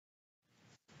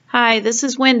Hi, this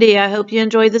is Wendy. I hope you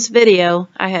enjoyed this video.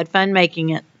 I had fun making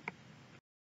it.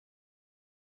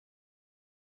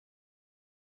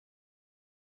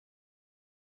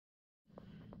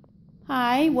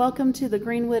 Hi, welcome to the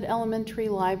Greenwood Elementary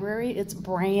Library. It's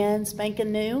brand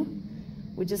spanking new.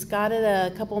 We just got it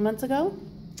a couple of months ago.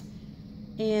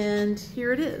 And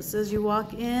here it is. As you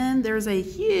walk in, there's a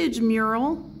huge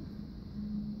mural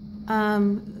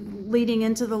leading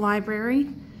into the library,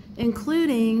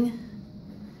 including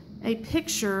a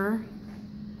picture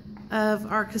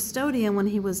of our custodian when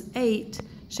he was 8,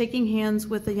 shaking hands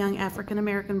with a young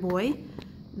African-American boy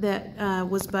that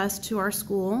was bused to our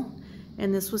school.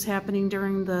 And this was happening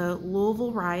during the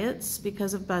Louisville riots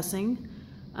because of busing.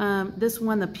 This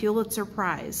won the Pulitzer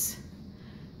Prize.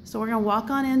 So we're going to walk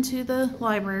on into the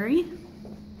library.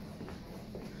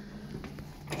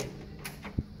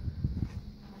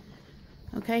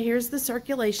 Okay, here's the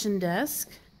circulation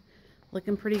desk.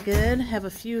 Looking pretty good. Have a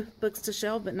few books to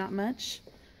shelve, but not much.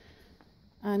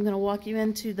 I'm going to walk you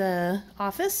into the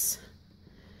office.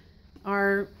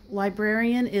 Our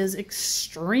librarian is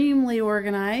extremely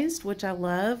organized, which I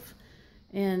love,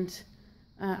 and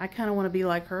I kind of want to be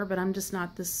like her, but I'm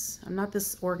not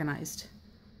this organized.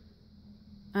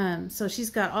 So she's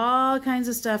got all kinds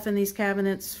of stuff in these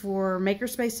cabinets for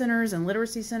makerspace centers and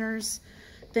literacy centers,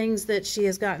 things that she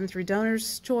has gotten through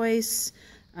Donor's Choice,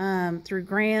 through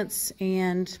grants,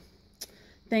 and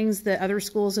things that other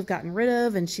schools have gotten rid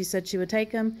of, and she said she would take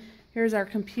them. Here's our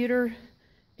computer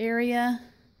area.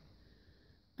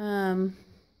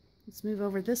 Let's move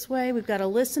over this way. We've got a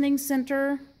listening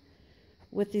center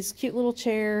with these cute little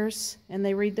chairs, and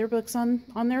they read their books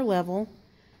on their level.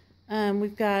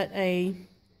 We've got a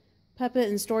puppet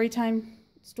and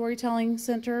storytelling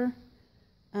center.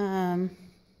 Let's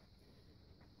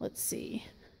see.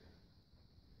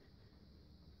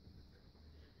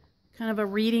 Kind of a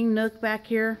reading nook back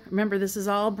here. Remember, this is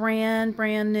all brand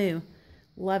new.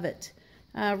 Love it.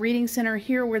 Reading center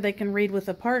here where they can read with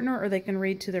a partner or they can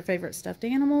read to their favorite stuffed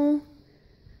animal.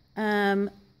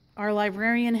 Our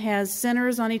librarian has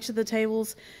centers on each of the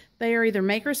tables. They are either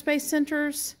makerspace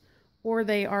centers or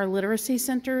they are literacy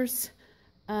centers.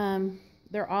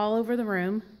 They're all over the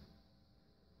room.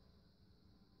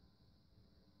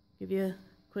 Give you a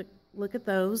quick look at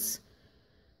those.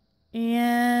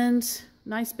 And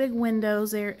nice big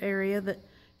windows area that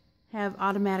have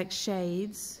automatic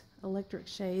shades, electric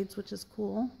shades, which is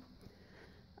cool.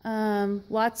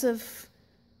 Lots of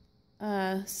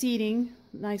seating,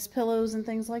 nice pillows and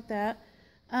things like that.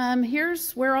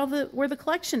 Here's where the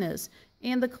collection is,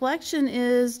 and the collection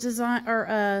is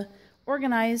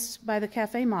organized by the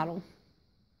cafe model,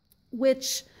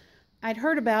 which I'd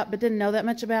heard about but didn't know that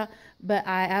much about, but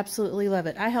I absolutely love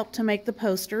it. I helped to make the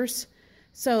posters.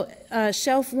 So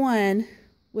shelf 1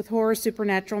 with horror,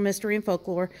 supernatural, mystery, and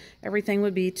folklore, everything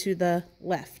would be to the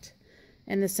left.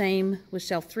 And the same with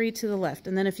shelf 3 to the left.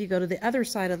 And then if you go to the other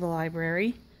side of the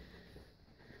library,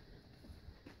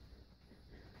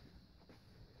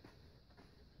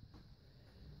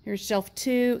 here's shelf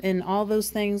 2, and all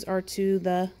those things are to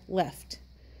the left.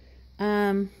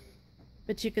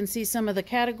 But you can see some of the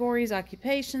categories: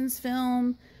 occupations,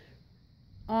 film,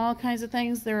 all kinds of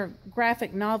things. There are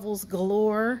graphic novels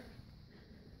galore.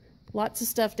 Lots of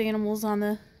stuffed animals on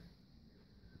the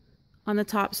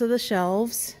tops of the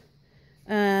shelves.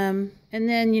 And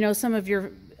then, you know, some of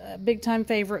your big time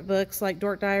favorite books like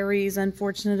Dork Diaries,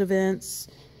 Unfortunate Events,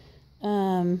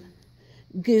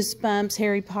 Goosebumps,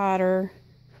 Harry Potter.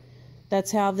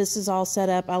 That's how this is all set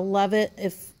up. I love it.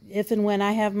 If and when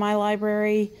I have my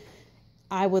library,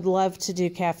 I would love to do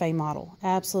cafe model.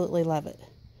 Absolutely love it.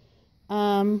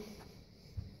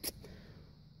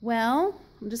 Well,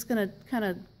 I'm just going to kind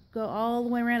of go all the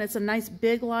way around. It's a nice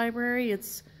big library.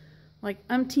 It's like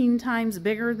umpteen times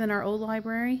bigger than our old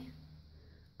library.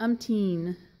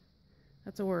 Umpteen.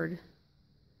 That's a word.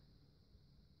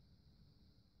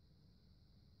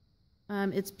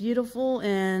 It's beautiful,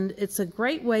 and it's a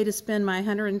great way to spend my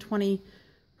 120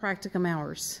 practicum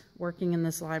hours working in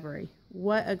this library.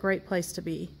 What a great place to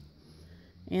be.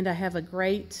 And I have a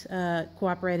great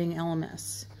cooperating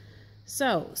LMS.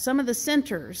 So, some of the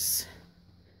centers.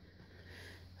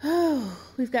 Oh,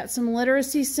 we've got some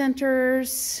literacy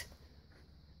centers.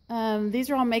 These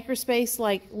are all makerspace,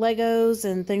 like Legos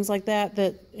and things like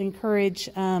that encourage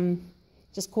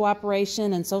just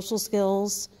cooperation and social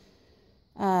skills.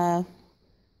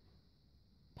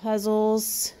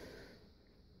 Puzzles.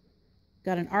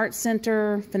 Got an art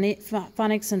center,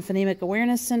 phonics and phonemic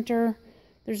awareness center.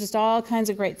 There's just all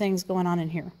kinds of great things going on in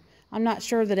here. I'm not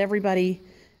sure that everybody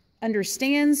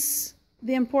understands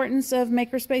the importance of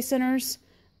makerspace centers.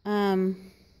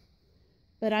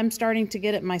 but I'm starting to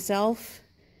get it myself,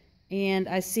 and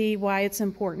I see why it's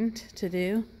important to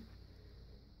do.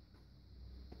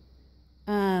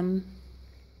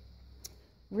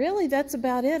 Really, that's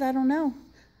about it. I don't know.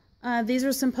 These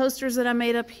are some posters that I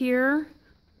made up here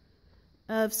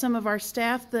of some of our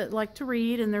staff that like to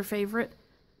read and their favorite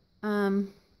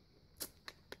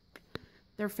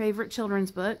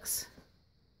children's books.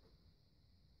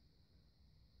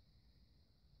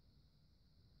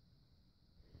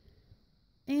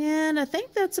 And I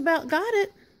think that's about got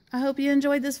it. I hope you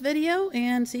enjoyed this video,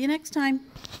 and see you next time.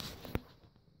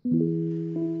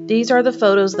 These are the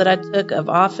photos that I took of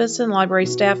office and library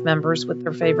staff members with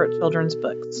their favorite children's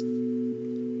books.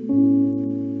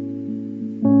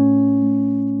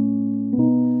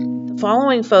 The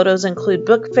following photos include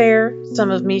book fair,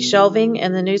 some of me shelving,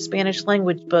 and the new Spanish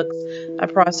language books I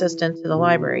processed into the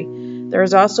library. There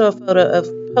is also a photo of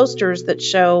posters that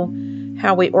show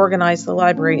how we organize the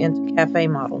library into cafe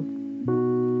model.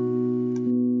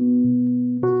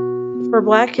 For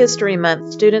Black History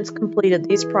Month, students completed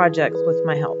these projects with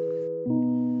my help.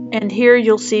 And here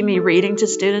you'll see me reading to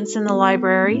students in the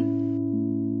library.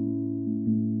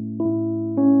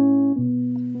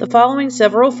 The following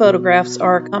several photographs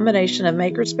are a combination of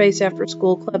Makerspace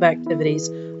after-school club activities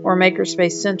or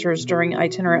Makerspace centers during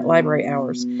itinerant library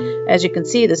hours. As you can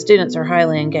see, the students are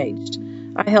highly engaged.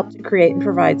 I helped to create and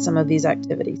provide some of these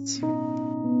activities.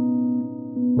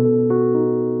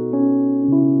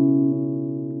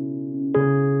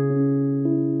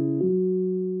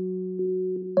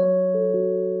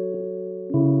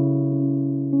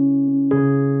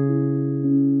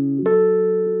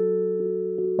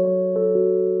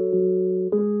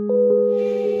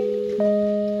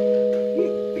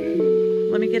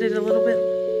 Let me get it a little bit.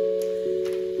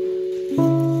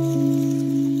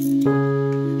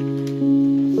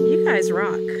 You guys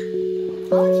rock.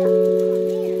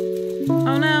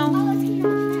 Oh no.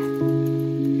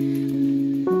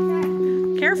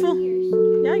 Careful.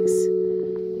 Yikes.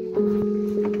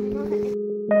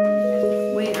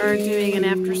 We are doing an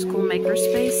after-school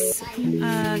makerspace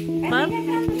club.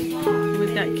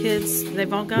 We've got kids.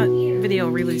 They've all got video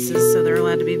releases, so they're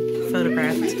allowed to be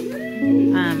photographed.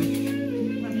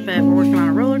 But we're working on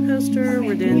a roller coaster.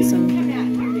 We're doing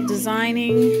some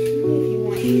designing.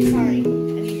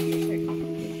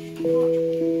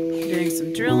 Doing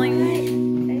some drilling.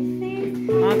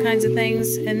 All kinds of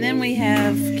things. And then we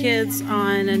have kids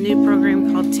on a new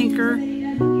program called Tinker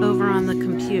over on the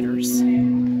computers.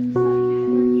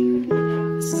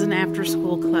 This is an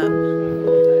after-school club.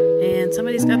 And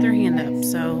somebody's got their hand up,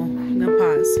 so I'm going to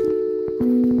pause.